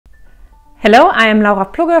Hello, I am Laura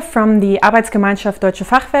Plugge from the Arbeitsgemeinschaft Deutsche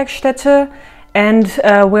Fachwerkstätte, and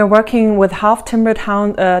we're working with half-timbered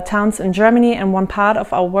towns in Germany, and one part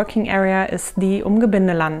of our working area is the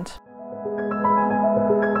Umgebindeland.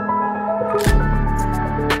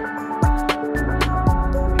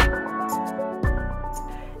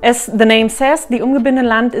 As the name says, the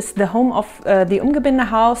Umgebindeland is the home of the Umgebinde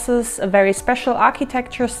houses, a very special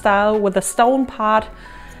architecture style with a stone part,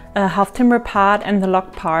 a half-timber part and the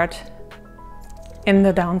log part in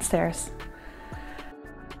the downstairs.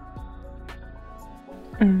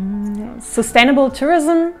 Sustainable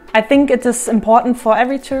tourism, I think it is important for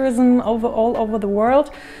every tourism all over the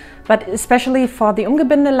world, but especially for the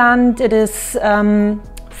Umgebindeland it is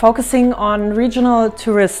focusing on regional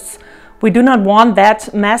tourists. We do not want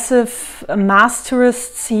that massive mass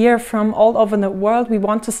tourists here from all over the world. We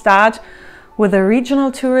want to start with the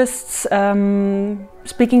regional tourists.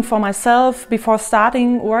 Speaking for myself, before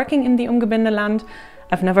starting working in the Umgebindeland,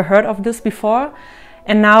 I've never heard of this before.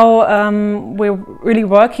 And now we're really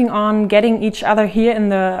working on getting each other here in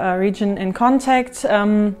the region in contact,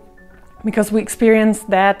 because we experienced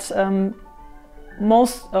that some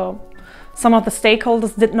of the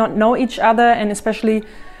stakeholders did not know each other, and especially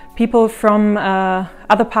people from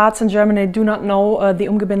other parts in Germany do not know the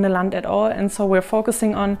Umgebindeland at all. And so we're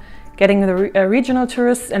focusing on getting the regional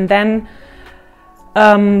tourists and then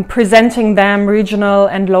presenting them regional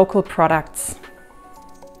and local products.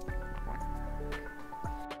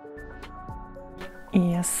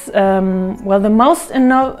 Yes, well, the most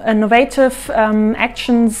innovative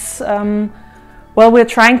actions, well, we're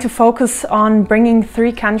trying to focus on bringing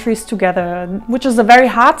 3 countries together, which is a very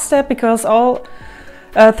hard step because all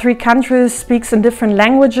 3 countries speaks in different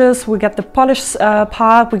languages. We got the Polish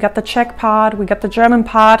part, we got the Czech part, we got the German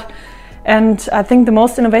part, and I think the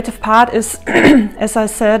most innovative part is, as I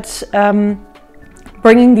said,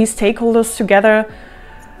 bringing these stakeholders together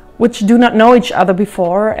which do not know each other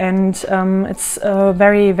before, and it's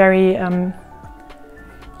very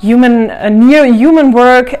near human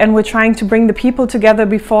work, and we're trying to bring the people together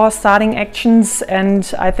before starting actions.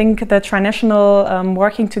 And I think the trinational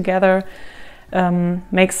working together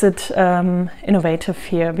makes it innovative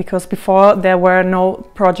here, because before there were no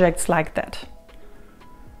projects like that.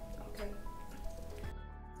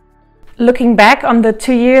 Looking back on the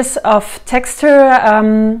 2 years of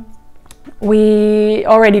TExTOUR, we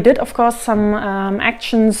already did, of course, some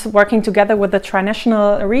actions working together with the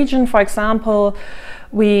trinational region. For example,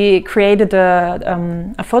 we created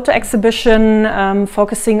a photo exhibition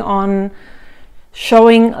focusing on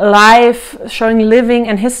showing living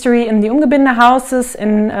and history in the Umgebinde houses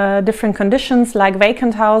in different conditions, like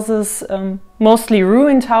vacant houses, mostly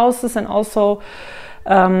ruined houses, and also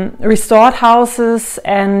restored houses.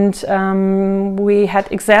 And we had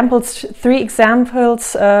 3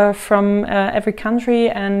 examples from every country,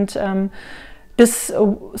 and this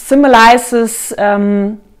symbolizes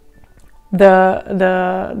the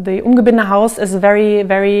Umgebinde house as a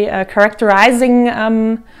very characterizing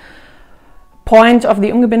point of the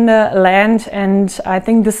Umgebinde land. And I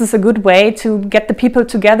think this is a good way to get the people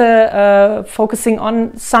together, focusing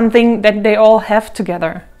on something that they all have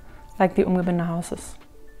together, like the Umgebinde houses.